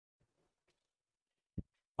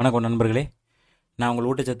வணக்கம் நண்பர்களே, நான் உங்கள்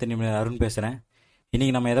ஊட்டச்சத்து நிபுணர் அருண் பேசுகிறேன்.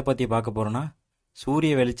 இன்றைக்கி நம்ம எதை பற்றி பார்க்க போகிறோன்னா,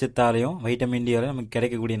 சூரிய வெளிச்சத்தாலையும் வைட்டமின் டியாலையும் நமக்கு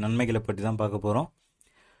கிடைக்கக்கூடிய நன்மைகளை பற்றி தான் பார்க்க போகிறோம்.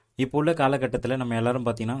 இப்போ உள்ள காலகட்டத்தில் நம்ம எல்லோரும்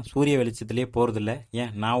பார்த்திங்கன்னா சூரிய வெளிச்சத்துலேயே போகிறதில்ல.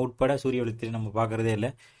 ஏன் நான் உட்பட சூரிய வெளிச்சத்தை நம்ம பார்க்குறதே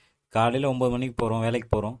இல்லை. காலையில் 9 மணிக்கு போகிறோம், வேலைக்கு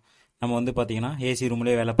போகிறோம். நம்ம பார்த்திங்கன்னா ஏசி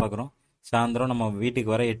ரூம்லேயே வேலை பார்க்குறோம். சாயந்தரம் நம்ம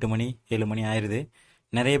வீட்டுக்கு வர 8 மணி 7 மணி ஆயிடுது.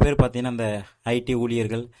 நிறைய பேர் பார்த்திங்கன்னா அந்த ஐடி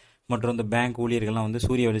ஊழியர்கள் மற்றும் இந்த பேங்க் ஊழியர்கள்லாம்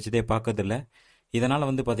சூரிய வெளிச்சத்தையே பார்க்கறதில்ல. இதனால்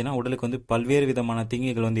பார்த்திங்கன்னா உடலுக்கு பல்வேறு விதமான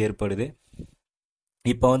தீங்குகள் ஏற்படுது.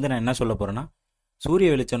 இப்போ நான் என்ன சொல்ல போகிறேன்னா, சூரிய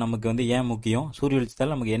வெளிச்சம் நமக்கு ஏன் முக்கியம், சூரிய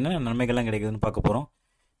வெளிச்சத்தால் நமக்கு என்னென்ன நன்மைகள்லாம் கிடைக்குதுன்னு பார்க்க போகிறோம்.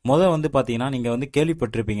 முதல் பார்த்திங்கன்னா நீங்கள்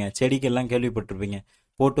கேள்விப்பட்டிருப்பீங்க, செடிகள்லாம் கேள்விப்பட்டிருப்பீங்க,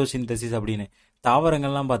 போட்டோசிந்தசிஸ் அப்படின்னு.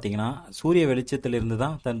 தாவரங்கள்லாம் பார்த்திங்கன்னா சூரிய வெளிச்சத்திலிருந்து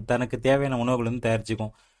தான் தனக்கு தேவையான உணவுகள்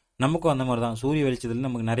தயாரிச்சுக்கும். நமக்கும் அந்த மாதிரி தான் சூரிய வெளிச்சத்துலேருந்து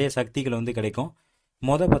நமக்கு நிறைய சக்திகள் கிடைக்கும்.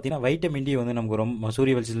 பார்த்தீங்கன்னா வைட்டமின் டி நமக்கு ரொம்ப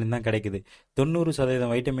சூரிய வெளிச்சத்துலேருந்து தான் கிடைக்குது. 90%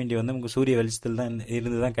 வைட்டமின் டி நமக்கு சூரிய வெளிச்சத்தில் தான்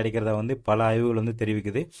இருந்து தான் கிடைக்கிறதா பல ஆய்வுகள்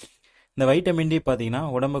தெரிவிக்குது. இந்த வைட்டமின் டி பார்த்திங்கன்னா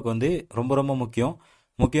உடம்புக்கு ரொம்ப ரொம்ப முக்கியம்.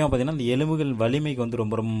 முக்கியமாக பார்த்திங்கன்னா இந்த எலும்புகள் வலிமைக்கு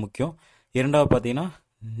ரொம்ப ரொம்ப முக்கியம். இரண்டாவது பார்த்திங்கன்னா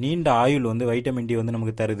நீண்ட ஆயுள் வைட்டமின் டி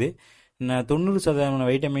நமக்கு தருது.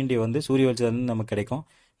 90% வைட்டமின் டி சூரிய வெளிச்சத்துலேருந்து நமக்கு கிடைக்கும்.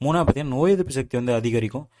 மூணாவது பார்த்திங்கன்னா நோய் எதிர்ப்பு சக்தி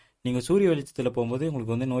அதிகரிக்கும். நீங்கள் சூரிய வெளிச்சத்தில் போகும்போது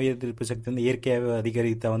உங்களுக்கு நோய் எதிர்ப்பு சக்தி இயற்கையாகவே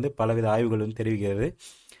அதிகரித்த பலவித ஆய்வுகள் தெரிவிக்கிறது.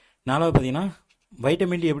 நாலாவது பார்த்திங்கன்னா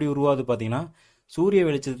வைட்டமின் டி எப்படி உருவாகுது பார்த்திங்கன்னா, சூரிய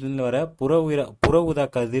வெளிச்சத்தில் வர புற ஊதா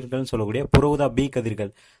கதிர்கள்னு சொல்லக்கூடிய புற ஊதா பி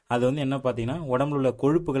கதிர்கள். அது என்ன பார்த்திங்கன்னா உடம்புல உள்ள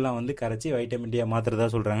கொழுப்புகள்லாம் கரைச்சி வைட்டமின் டியை மாற்றுறதா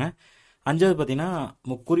சொல்கிறாங்க. அஞ்சாவது பார்த்திங்கன்னா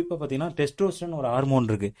குறிப்பாக பார்த்திங்கன்னா டெஸ்டோஸ்டரோன் ஒரு ஹார்மோன்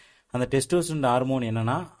இருக்குது. அந்த டெஸ்டோஸ்டரோன் ஹார்மோன்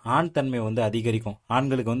என்னென்னா ஆண் தன்மை ஆதிகரிக்கும்.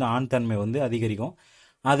 ஆண்களுக்கு ஆண் தன்மை அதிகரிக்கும்.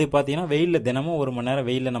 அது பார்த்திங்கன்னா வெயிலில் தினமும் 1 மணி நேரம்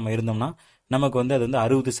வெயிலில் நம்ம இருந்தோம்னா நமக்கு அது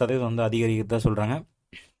 60% அதிகரிக்கிறதா சொல்கிறாங்க.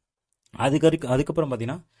 அதுக்கப்புறம்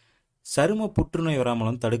பார்த்திங்கன்னா சரும புற்றுநோய்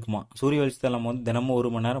வராமல் தடுக்குமா. சூரிய வெளிச்சத்தில் நம்ம தினமும்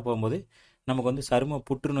 1 மணி நேரம் போகும்போது நமக்கு சரும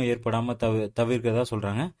புற்றுநோய் ஏற்படாமல் தவிர்க்கிறதா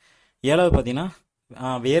சொல்கிறாங்க. ஏழாவது பார்த்திங்கன்னா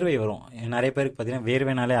வேர்வை வரும். நிறைய பேருக்கு பார்த்திங்கன்னா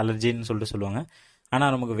வேர்வைனாலே அலர்ஜின்னு சொல்லுவாங்க.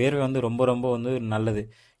 ஆனால் நமக்கு வேர்வை ரொம்ப ரொம்ப நல்லது.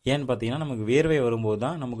 ஏன்னு பார்த்தீங்கன்னா நமக்கு வேர்வை வரும்போது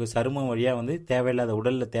தான் நமக்கு சருமம் வழியாக தேவையில்லாத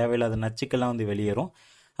உடலில் தேவையில்லாத நச்சுக்கெல்லாம் வெளியேறும்.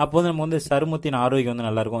 அப்போது நம்ம சருமத்தின் ஆரோக்கியம்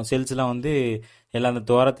நல்லாயிருக்கும். செல்ஸ்லாம் எல்லாம் அந்த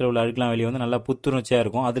துவாரத்தில் உள்ள அழுக்கெலாம் வெளியே நல்லா புத்துணர்ச்சியாக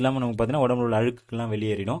இருக்கும். அது இல்லாமல் நமக்கு பார்த்திங்கன்னா உடம்புல உள்ள அழுக்குலாம்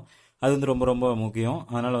வெளியேறிடும். அது ரொம்ப ரொம்ப முக்கியம்.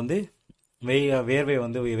 அதனால் வேர்வை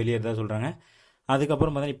வெளியேறதா சொல்கிறாங்க.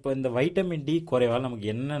 அதுக்கப்புறம் பார்த்தீங்கன்னா இப்போ இந்த வைட்டமின் டி குறைவால் நமக்கு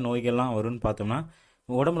என்ன நோய்கள்லாம் வரும்னு பார்த்தோம்னா,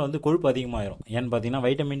 உடம்புல கொழுப்பு அதிகமாகிடும். ஏன்னு பார்த்தீங்கன்னா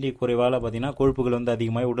வைட்டமின் டி குறைவால் பார்த்தீங்கன்னா கொழுப்புகள்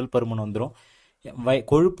அதிகமாகி உடல் பருமன் வந்துடும்.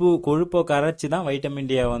 கொழுப்பை கரைச்சி தான் வைட்டமின்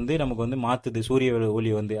டியை நமக்கு மாற்றுது சூரிய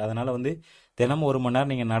ஒளி. அதனால் தினமும் 1 மணி நேரம்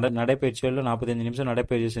நீங்கள் நடைப்பயிற்சியோ இல்லை 45 நிமிஷம்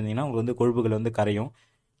நடைப்பயிற்சி செஞ்சீங்கன்னா உங்களுக்கு கொழுப்புகள் கரையும்.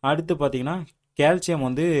 அடுத்து பார்த்தீங்கன்னா கால்சியம்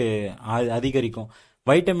அதிகரிக்கும்.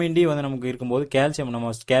 வைட்டமின் டி நமக்கு இருக்கும்போது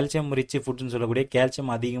கால்சியம் ரிச் ஃபுட்னு சொல்லக்கூடிய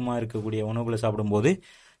கால்சியம் அதிகமாக இருக்கக்கூடிய உணவுகளை சாப்பிடும்போது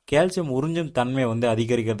கால்சியம் உறிஞ்சும் தன்மை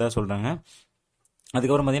அதிகரிக்கிறதா சொல்கிறாங்க.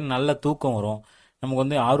 அதுக்கப்புறம் பார்த்திங்கன்னா நல்ல தூக்கம் வரும்.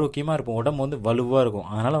 நமக்கு ஆரோக்கியமாக இருப்போம். உடம்பு வலுவாக இருக்கும்.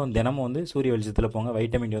 அதனால் தினமும் சூரிய வெளிச்சத்தில் போங்க.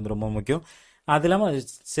 வைட்டமின் டி ரொம்ப முக்கியம். அது இல்லாமல்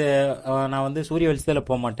நான் சூரிய வெளிச்சத்தில்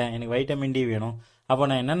போக மாட்டேன், எனக்கு வைட்டமின் டி வேணும், அப்போ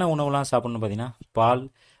நான் என்னென்ன உணவுலாம் சாப்பிட்ணுன்னு பார்த்தீங்கன்னா பால்,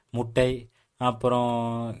 முட்டை, அப்புறம்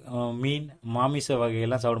மீன், மாமிச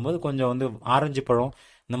வகைகள்லாம் சாப்பிடும்போது கொஞ்சம் ஆரஞ்சு பழம்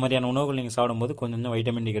இந்த மாதிரியான உணவுகள் நீங்கள் சாப்பிடும்போது கொஞ்சம்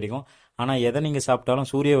வைட்டமின் டி கிடைக்கும். ஆனால் எதை நீங்கள் சாப்பிட்டாலும்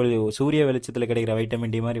சூரிய வெளிச்சத்தில் கிடைக்கிற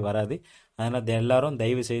வைட்டமின் டி மாதிரி வராது. அதனால் எல்லாரும்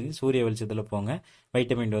தயவு செய்து சூரிய வெளிச்சத்தில் போங்க,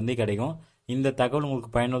 வைட்டமின் டி கிடைக்கும். இந்த தகவல்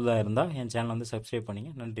உங்களுக்கு பயனுள்ளதாக இருந்தால் என் சேனலை சப்ஸ்கிரைப்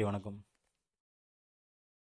பண்ணிங்க. நன்றி, வணக்கம்.